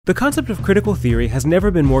The concept of critical theory has never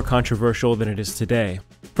been more controversial than it is today.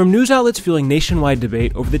 From news outlets fueling nationwide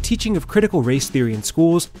debate over the teaching of critical race theory in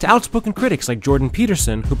schools, to outspoken critics like Jordan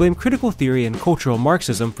Peterson, who blame critical theory and cultural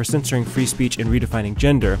Marxism for censoring free speech and redefining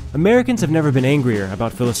gender, Americans have never been angrier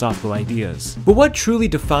about philosophical ideas. But what truly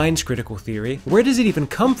defines critical theory? Where does it even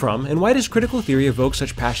come from? And why does critical theory evoke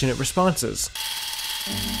such passionate responses?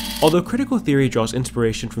 Although critical theory draws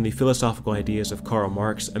inspiration from the philosophical ideas of Karl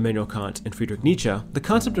Marx, Immanuel Kant, and Friedrich Nietzsche, the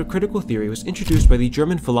concept of critical theory was introduced by the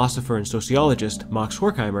German philosopher and sociologist Max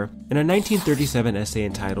Horkheimer in a 1937 essay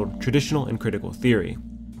entitled Traditional and Critical Theory.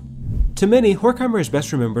 To many, Horkheimer is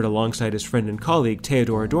best remembered alongside his friend and colleague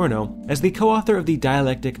Theodor Adorno as the co-author of the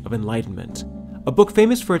Dialectic of Enlightenment, a book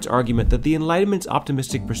famous for its argument that the Enlightenment's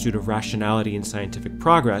optimistic pursuit of rationality and scientific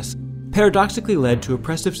progress paradoxically led to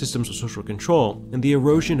oppressive systems of social control and the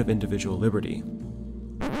erosion of individual liberty.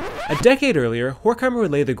 A decade earlier, Horkheimer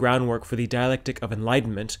would lay the groundwork for the Dialectic of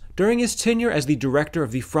Enlightenment during his tenure as the director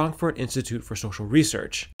of the Frankfurt Institute for Social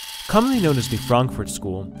Research. Commonly known as the Frankfurt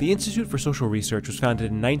School, the Institute for Social Research was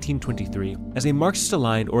founded in 1923 as a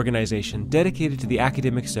Marxist-aligned organization dedicated to the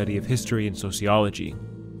academic study of history and sociology.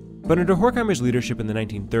 But under Horkheimer's leadership in the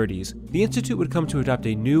 1930s, the Institute would come to adopt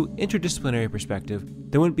a new, interdisciplinary perspective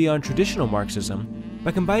that went beyond traditional Marxism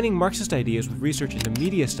by combining Marxist ideas with research into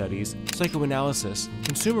media studies, psychoanalysis,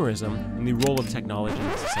 consumerism, and the role of technology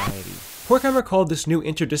in society. Horkheimer called this new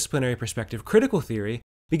interdisciplinary perspective critical theory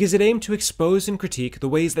because it aimed to expose and critique the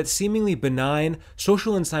ways that seemingly benign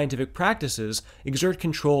social and scientific practices exert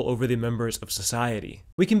control over the members of society.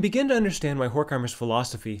 We can begin to understand why Horkheimer's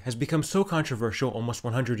philosophy has become so controversial almost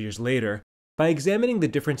 100 years later by examining the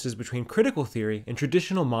differences between critical theory and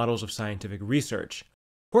traditional models of scientific research.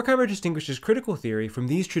 Horkheimer distinguishes critical theory from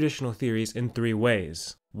these traditional theories in three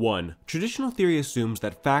ways. 1. Traditional theory assumes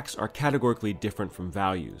that facts are categorically different from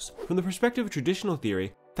values. From the perspective of traditional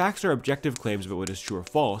theory, facts are objective claims about what is true or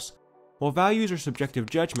false, while values are subjective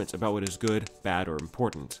judgments about what is good, bad, or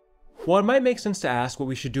important. While it might make sense to ask what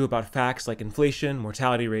we should do about facts like inflation,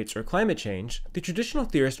 mortality rates, or climate change, the traditional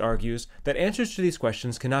theorist argues that answers to these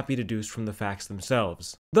questions cannot be deduced from the facts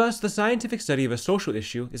themselves. Thus, the scientific study of a social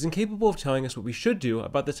issue is incapable of telling us what we should do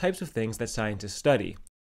about the types of things that scientists study.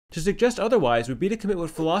 To suggest otherwise would be to commit what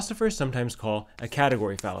philosophers sometimes call a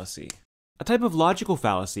category fallacy, a type of logical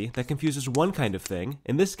fallacy that confuses one kind of thing,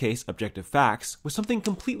 in this case objective facts, with something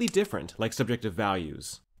completely different, like subjective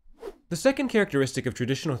values. The second characteristic of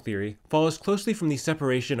traditional theory follows closely from the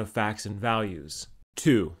separation of facts and values.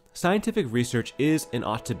 2. Scientific research is and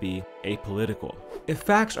ought to be apolitical. If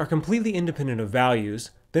facts are completely independent of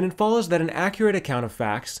values, then it follows that an accurate account of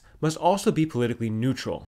facts must also be politically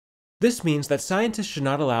neutral. This means that scientists should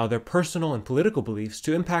not allow their personal and political beliefs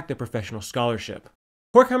to impact their professional scholarship.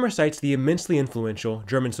 Horkheimer cites the immensely influential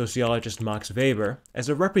German sociologist Max Weber as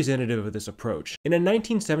a representative of this approach. In a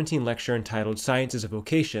 1917 lecture entitled Science is a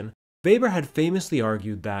Vocation, Weber had famously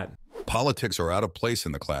argued that politics are out of place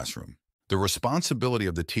in the classroom. The responsibility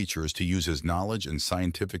of the teacher is to use his knowledge and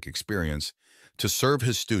scientific experience to serve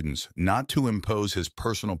his students, not to impose his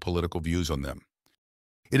personal political views on them.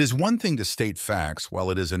 It is one thing to state facts, while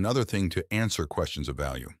it is another thing to answer questions of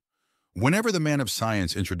value. Whenever the man of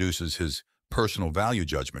science introduces his personal value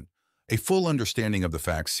judgment, a full understanding of the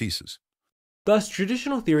facts ceases. Thus,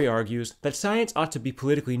 traditional theory argues that science ought to be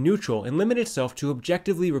politically neutral and limit itself to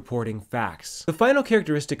objectively reporting facts. The final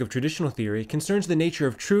characteristic of traditional theory concerns the nature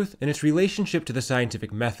of truth and its relationship to the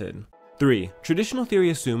scientific method. 3. Traditional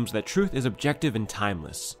theory assumes that truth is objective and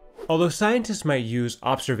timeless. Although scientists might use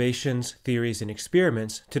observations, theories, and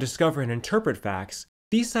experiments to discover and interpret facts,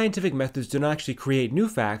 these scientific methods do not actually create new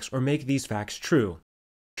facts or make these facts true.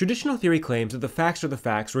 Traditional theory claims that the facts are the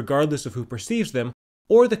facts regardless of who perceives them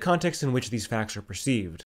or the context in which these facts are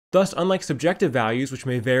perceived. Thus, unlike subjective values, which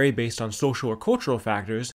may vary based on social or cultural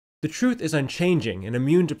factors, the truth is unchanging and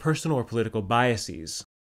immune to personal or political biases.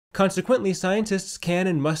 Consequently, scientists can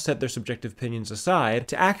and must set their subjective opinions aside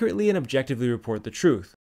to accurately and objectively report the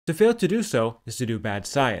truth. To fail to do so is to do bad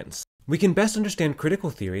science. We can best understand critical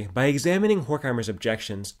theory by examining Horkheimer's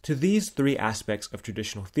objections to these three aspects of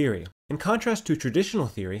traditional theory. In contrast to traditional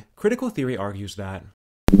theory, critical theory argues that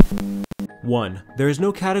 1. There is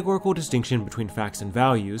no categorical distinction between facts and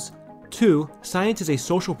values. 2. Science is a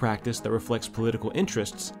social practice that reflects political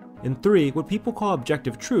interests. And 3. What people call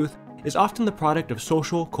objective truth is often the product of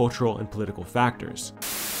social, cultural, and political factors.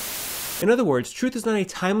 In other words, truth is not a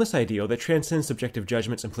timeless ideal that transcends subjective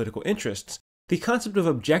judgments and political interests. The concept of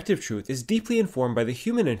objective truth is deeply informed by the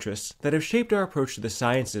human interests that have shaped our approach to the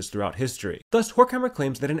sciences throughout history. Thus, Horkheimer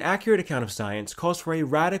claims that an accurate account of science calls for a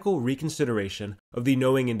radical reconsideration of the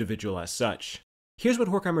knowing individual as such. Here's what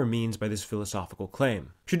Horkheimer means by this philosophical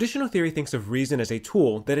claim. Traditional theory thinks of reason as a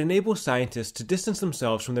tool that enables scientists to distance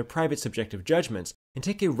themselves from their private subjective judgments and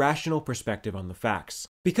take a rational perspective on the facts.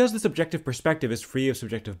 Because this objective perspective is free of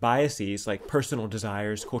subjective biases like personal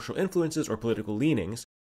desires, cultural influences, or political leanings,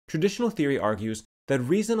 traditional theory argues that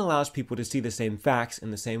reason allows people to see the same facts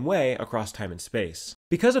in the same way across time and space.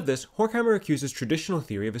 Because of this, Horkheimer accuses traditional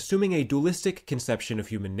theory of assuming a dualistic conception of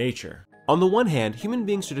human nature. On the one hand, human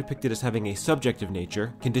beings are depicted as having a subjective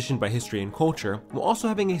nature, conditioned by history and culture, while also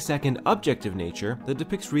having a second objective nature that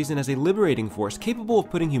depicts reason as a liberating force capable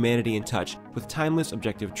of putting humanity in touch with timeless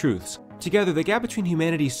objective truths. Together, the gap between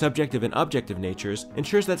humanity's subjective and objective natures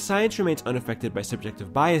ensures that science remains unaffected by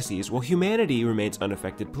subjective biases, while humanity remains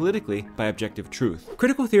unaffected politically by objective truth.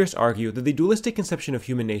 Critical theorists argue that the dualistic conception of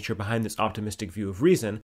human nature behind this optimistic view of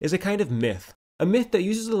reason is a kind of myth, a myth that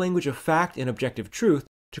uses the language of fact and objective truth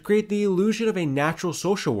to create the illusion of a natural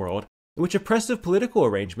social world in which oppressive political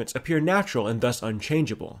arrangements appear natural and thus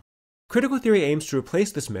unchangeable. Critical theory aims to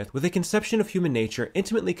replace this myth with a conception of human nature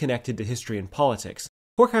intimately connected to history and politics.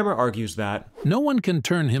 Horkheimer argues that no one can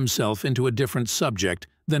turn himself into a different subject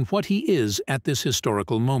than what he is at this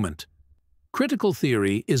historical moment. Critical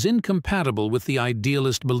theory is incompatible with the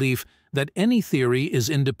idealist belief that any theory is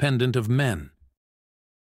independent of men.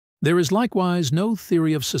 There is likewise no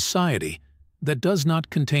theory of society that does not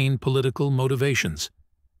contain political motivations.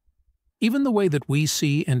 Even the way that we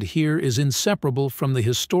see and hear is inseparable from the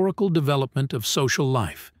historical development of social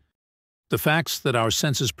life. The facts that our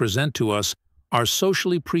senses present to us are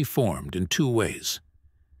socially preformed in two ways.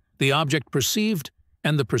 The object perceived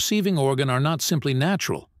and the perceiving organ are not simply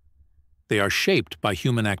natural. They are shaped by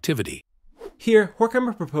human activity. Here,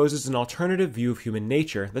 Horkheimer proposes an alternative view of human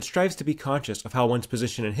nature that strives to be conscious of how one's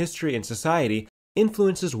position in history and society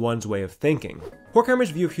influences one's way of thinking. Horkheimer's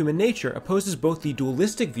view of human nature opposes both the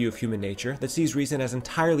dualistic view of human nature that sees reason as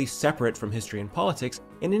entirely separate from history and politics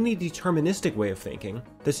and any deterministic way of thinking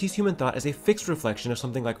that sees human thought as a fixed reflection of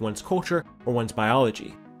something like one's culture or one's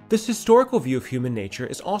biology. This historical view of human nature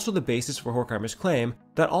is also the basis for Horkheimer's claim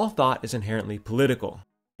that all thought is inherently political.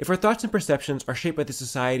 If our thoughts and perceptions are shaped by the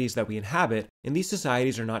societies that we inhabit, and these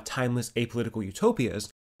societies are not timeless apolitical utopias,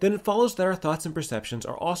 then it follows that our thoughts and perceptions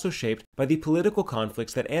are also shaped by the political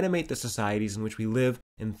conflicts that animate the societies in which we live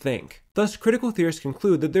and think. Thus, critical theorists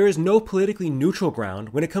conclude that there is no politically neutral ground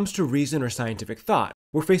when it comes to reason or scientific thought.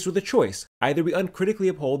 We're faced with a choice. Either we uncritically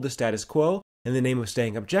uphold the status quo in the name of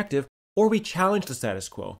staying objective, or we challenge the status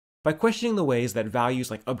quo by questioning the ways that values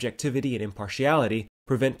like objectivity and impartiality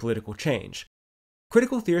prevent political change.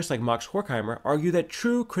 Critical theorists like Max Horkheimer argue that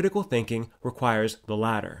true critical thinking requires the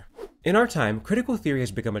latter. In our time, critical theory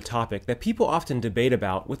has become a topic that people often debate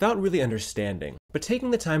about without really understanding, but taking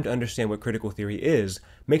the time to understand what critical theory is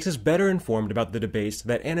makes us better informed about the debates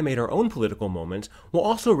that animate our own political moments, while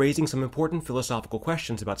also raising some important philosophical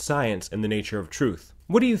questions about science and the nature of truth.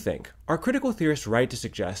 What do you think? Are critical theorists right to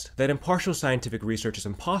suggest that impartial scientific research is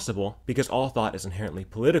impossible because all thought is inherently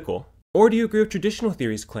political? Or do you agree with traditional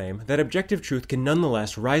theory's claim that objective truth can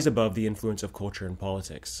nonetheless rise above the influence of culture and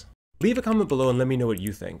politics? Leave a comment below and let me know what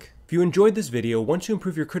you think. If you enjoyed this video, want to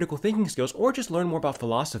improve your critical thinking skills, or just learn more about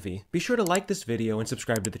philosophy, be sure to like this video and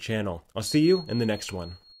subscribe to the channel. I'll see you in the next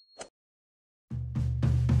one.